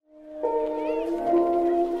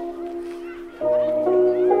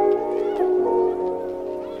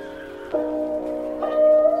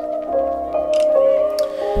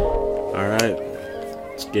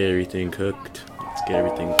get everything cooked. Let's get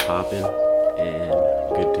everything popping and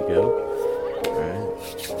good to go. Alright.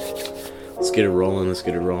 Let's get it rolling. Alright.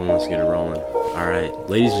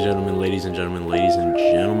 Ladies and gentlemen.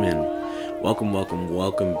 Welcome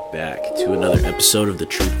back to another episode of the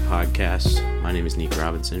Truth Podcast. My name is Nick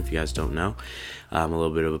Robinson, if you guys don't know. I'm a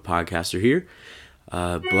little bit of a podcaster here.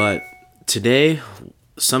 But today,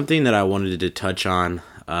 something that I wanted to touch on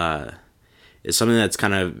is something that's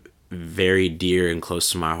kind of very dear and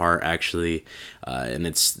close to my heart, actually. And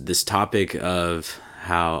it's this topic of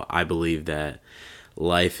how I believe that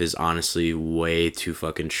life is honestly way too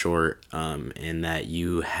fucking short, and that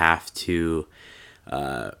you have to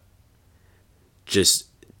just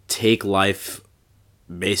take life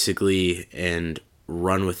basically and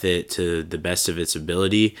run with it to the best of its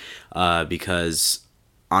ability, because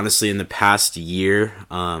honestly in the past year,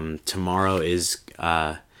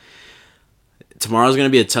 tomorrow's gonna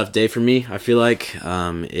be a tough day for me. I feel like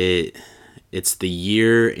it's the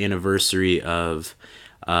year anniversary of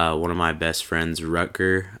one of my best friends,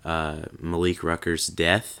 Malik Rucker's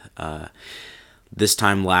death. This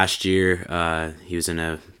time last year, he was in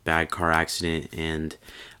a bad car accident, and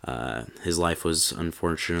his life was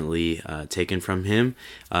unfortunately taken from him,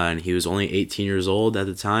 and he was only 18 years old at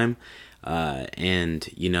the time. And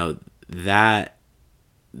you know that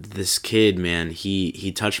this kid, man,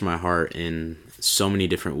 he touched my heart in so many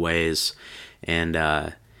different ways, and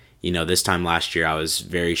this time last year I was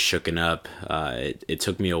very shooken up. It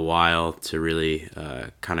took me a while to really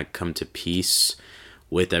kind of come to peace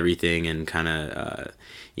with everything, and kind of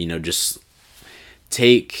just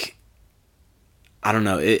take, I don't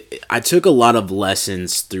know, I took a lot of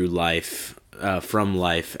lessons through life, from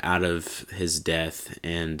life, out of his death,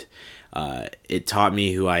 and it taught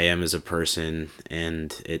me who I am as a person,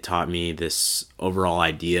 and it taught me this overall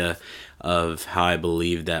idea of how I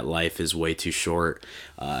believe that life is way too short,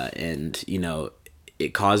 and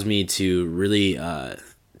it caused me to really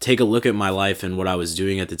take a look at my life and what I was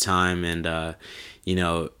doing at the time, and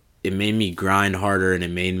it made me grind harder, and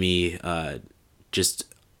it made me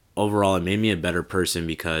it made me a better person,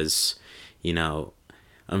 because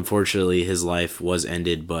unfortunately his life was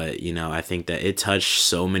ended, but I think that it touched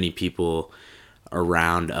so many people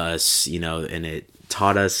around us, and it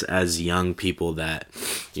taught us as young people that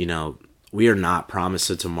we are not promised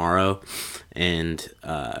a tomorrow. And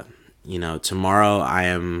tomorrow I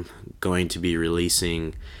am going to be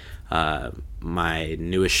releasing my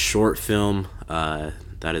newest short film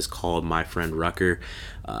that is called My Friend Rucker.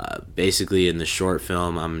 Basically, in the short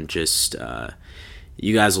film, I'm just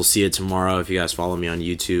you guys will see it tomorrow if you guys follow me on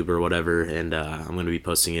YouTube or whatever, and I'm going to be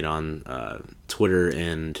posting it on Twitter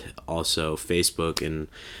and also Facebook and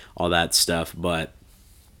all that stuff. But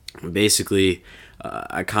basically,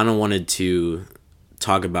 I kind of wanted to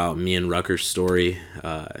talk about me and Rucker's story,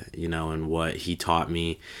 and what he taught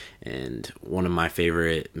me, and one of my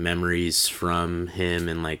favorite memories from him,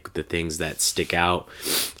 and like the things that stick out.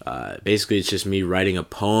 Basically, it's just me writing a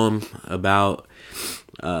poem about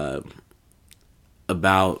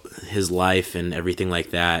his life and everything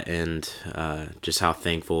like that, and just how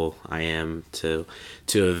thankful I am to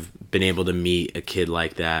have been able to meet a kid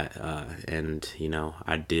like that, and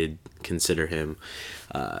I did consider him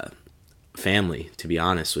family, to be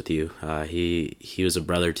honest with you. He was a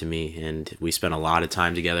brother to me, and we spent a lot of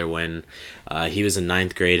time together when he was in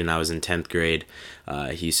 9th grade and I was in 10th grade.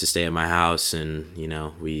 He used to stay at my house, and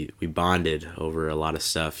we bonded over a lot of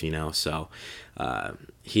stuff, so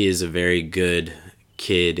he is a very good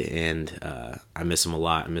kid, and I miss him a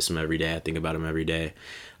lot. I miss him every day. I think about him every day.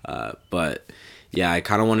 But yeah, I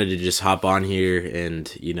kind of wanted to just hop on here and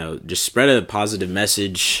just spread a positive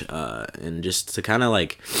message, and just to kind of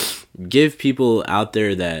like give people out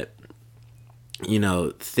there that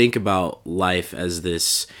think about life as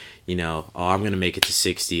this, I'm gonna make it to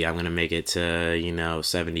 60, I'm gonna make it to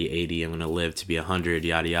 70, 80, I'm gonna live to be 100,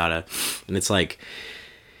 yada yada. And it's like,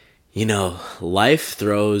 life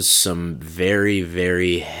throws some very,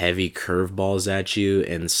 very heavy curveballs at you,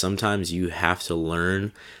 and sometimes you have to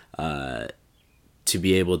learn to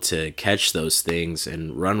be able to catch those things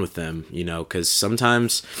and run with them, because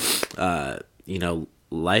sometimes,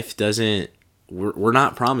 life doesn't, we're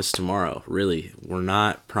not promised tomorrow, really. We're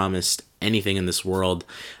not promised anything in this world,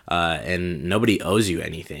 and nobody owes you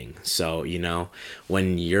anything. So,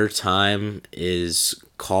 when your time is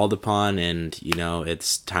called upon, and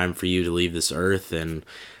it's time for you to leave this earth, and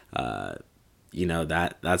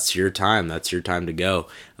that's your time to go,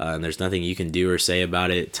 and there's nothing you can do or say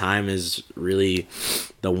about it. Time is really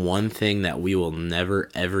the one thing that we will never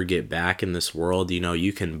ever get back in this world.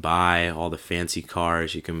 You can buy all the fancy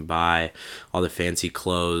cars, you can buy all the fancy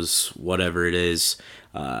clothes, whatever it is,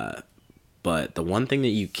 But the one thing that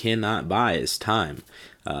you cannot buy is time.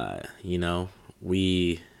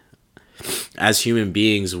 We, as human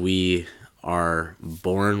beings, we are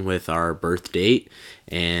born with our birth date,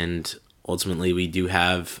 and ultimately we do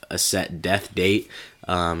have a set death date,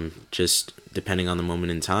 just depending on the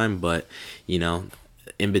moment in time. But,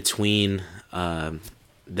 in between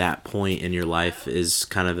that point in your life is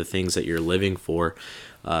kind of the things that you're living for.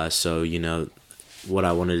 So, what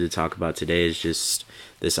I wanted to talk about today is just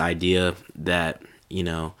this idea that,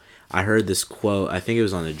 I heard this quote, I think it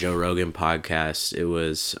was on the Joe Rogan podcast. It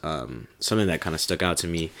was something that kind of stuck out to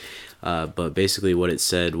me. But basically what it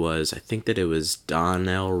said was, I think that it was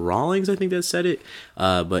Donnell Rawlings, I think that said it.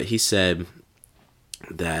 But he said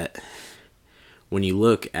that when you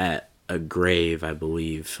look at a grave, I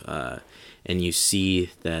believe, and you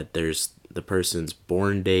see that there's the person's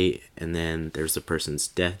born date and then there's the person's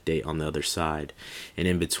death date on the other side, and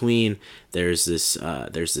in between there's this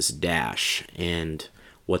dash, and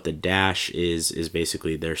what the dash is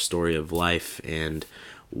basically their story of life and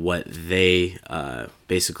what they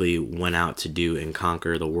basically went out to do and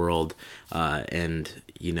conquer the world. And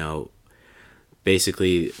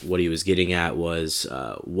basically what he was getting at was,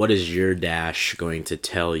 what is your dash going to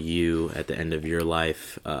tell you at the end of your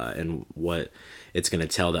life, and what it's going to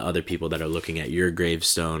tell the other people that are looking at your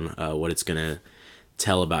gravestone, what it's going to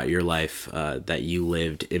tell about your life that you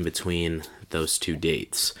lived in between those two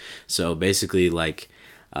dates. So basically, like,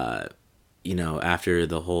 after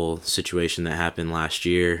the whole situation that happened last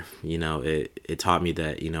year, it taught me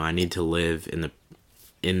that, I need to live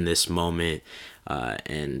in this moment,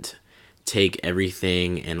 and take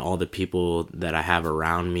everything and all the people that I have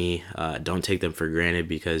around me. Don't take them for granted,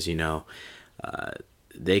 because,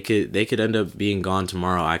 they could end up being gone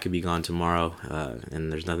tomorrow. I could be gone tomorrow,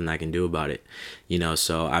 and there's nothing I can do about it.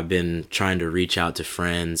 So I've been trying to reach out to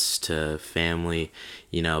friends, to family,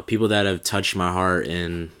 people that have touched my heart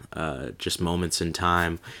in just moments in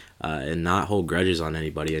time, and not hold grudges on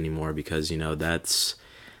anybody anymore, because that's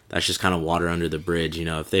just kind of water under the bridge.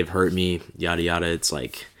 If they've hurt me, yada yada, it's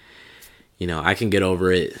like, I can get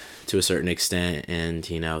over it to a certain extent, and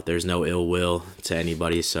there's no ill will to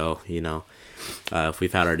anybody. So if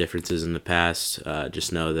we've had our differences in the past,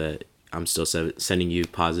 just know that I'm still sending you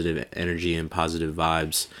positive energy and positive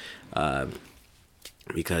vibes,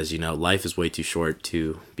 because life is way too short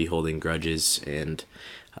to be holding grudges, and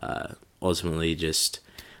ultimately just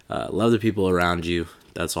love the people around you.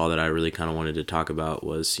 That's all that I really kind of wanted to talk about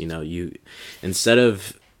was, you, instead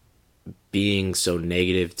of being so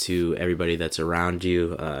negative to everybody that's around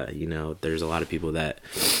you, there's a lot of people that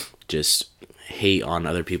just hate on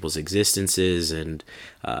other people's existences, and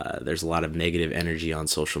there's a lot of negative energy on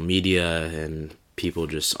social media, and people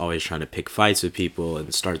just always trying to pick fights with people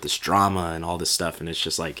and start this drama and all this stuff. And it's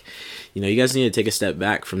just like, you guys need to take a step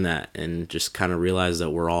back from that and just kind of realize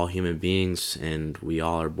that we're all human beings, and we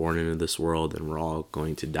all are born into this world, and we're all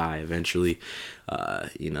going to die eventually,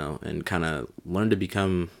 and kind of learn to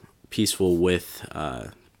become peaceful with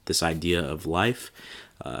this idea of life.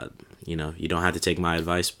 You don't have to take my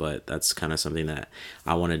advice, but that's kind of something that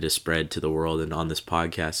I wanted to spread to the world and on this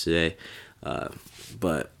podcast today.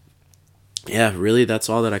 But yeah, really, that's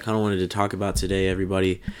all that I kind of wanted to talk about today,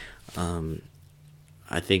 everybody.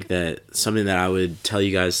 I think that something that I would tell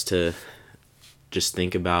you guys to just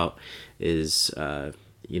think about is,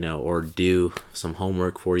 or do some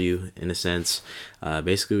homework for you, in a sense.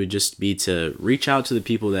 Basically would just be to reach out to the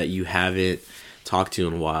people that you haven't talked to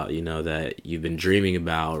in a while, that you've been dreaming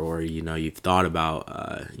about, or, you've thought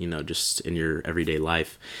about, just in your everyday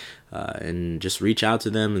life, and just reach out to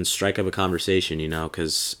them and strike up a conversation,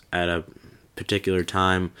 because at a particular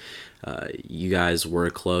time, you guys were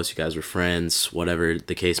close, you guys were friends, whatever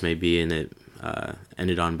the case may be, and it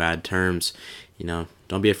ended on bad terms.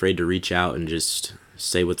 Don't be afraid to reach out and just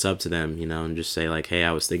say what's up to them, and just say like, hey,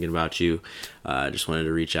 I was thinking about you. Just wanted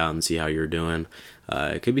to reach out and see how you're doing.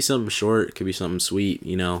 It could be something short, it could be something sweet,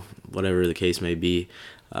 whatever the case may be.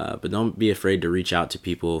 But don't be afraid to reach out to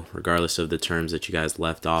people regardless of the terms that you guys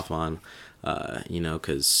left off on,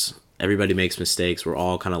 because everybody makes mistakes. We're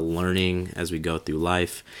all kind of learning as we go through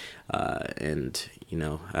life. And,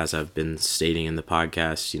 as I've been stating in the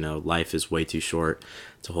podcast, life is way too short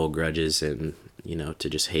to hold grudges and, to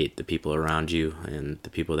just hate the people around you and the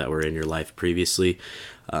people that were in your life previously.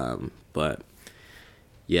 But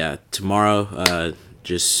yeah, tomorrow,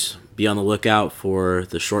 just be on the lookout for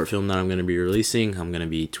the short film that I'm going to be releasing. I'm going to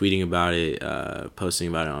be tweeting about it, posting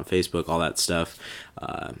about it on Facebook, all that stuff.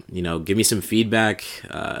 Give me some feedback,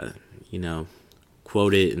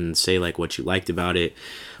 quote it and say like what you liked about it,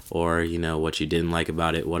 or, what you didn't like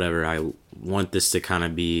about it, whatever. I want this to kind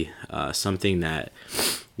of be something that,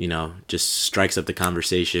 just strikes up the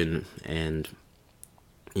conversation and,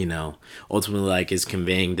 ultimately like is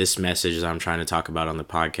conveying this message that I'm trying to talk about on the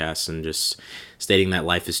podcast, and just stating that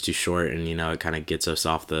life is too short, and, it kind of gets us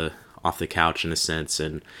off the couch in a sense,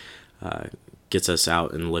 and gets us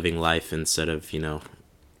out and living life instead of,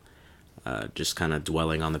 just kind of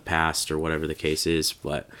dwelling on the past or whatever the case is.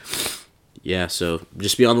 But yeah, so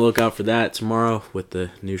just be on the lookout for that tomorrow with the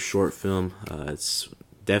new short film. It's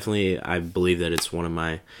definitely, I believe that it's one of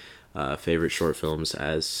my favorite short films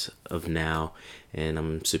as of now, and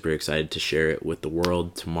I'm super excited to share it with the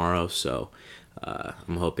world tomorrow. So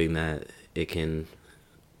I'm hoping that it can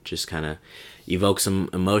just kind of evoke some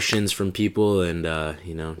emotions from people, and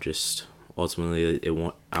just ultimately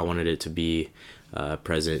I wanted it to be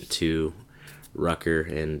present to Rucker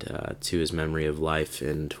and to his memory of life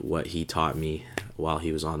and what he taught me while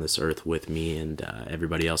he was on this earth with me and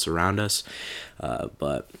everybody else around us.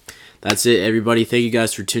 But that's it, everybody. Thank you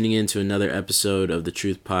guys for tuning in to another episode of the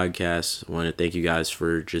Truth Podcast. I want to thank you guys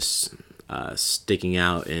for just sticking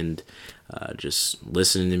out and just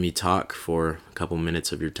listening to me talk for a couple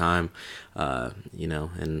minutes of your time,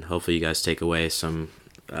 and hopefully you guys take away some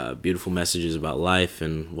beautiful messages about life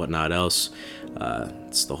and whatnot else.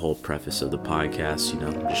 It's the whole preface of the podcast,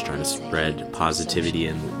 just trying to spread positivity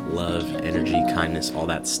and love, energy, kindness, all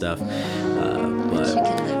that stuff.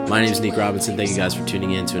 But my name is Nick Robinson. Thank you guys for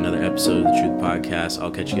tuning in to another episode of the Truth Podcast.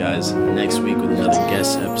 I'll catch you guys next week with another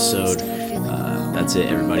guest episode. That's it,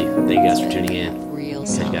 everybody. Thank you guys for tuning in.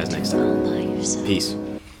 Catch you guys next time. Peace.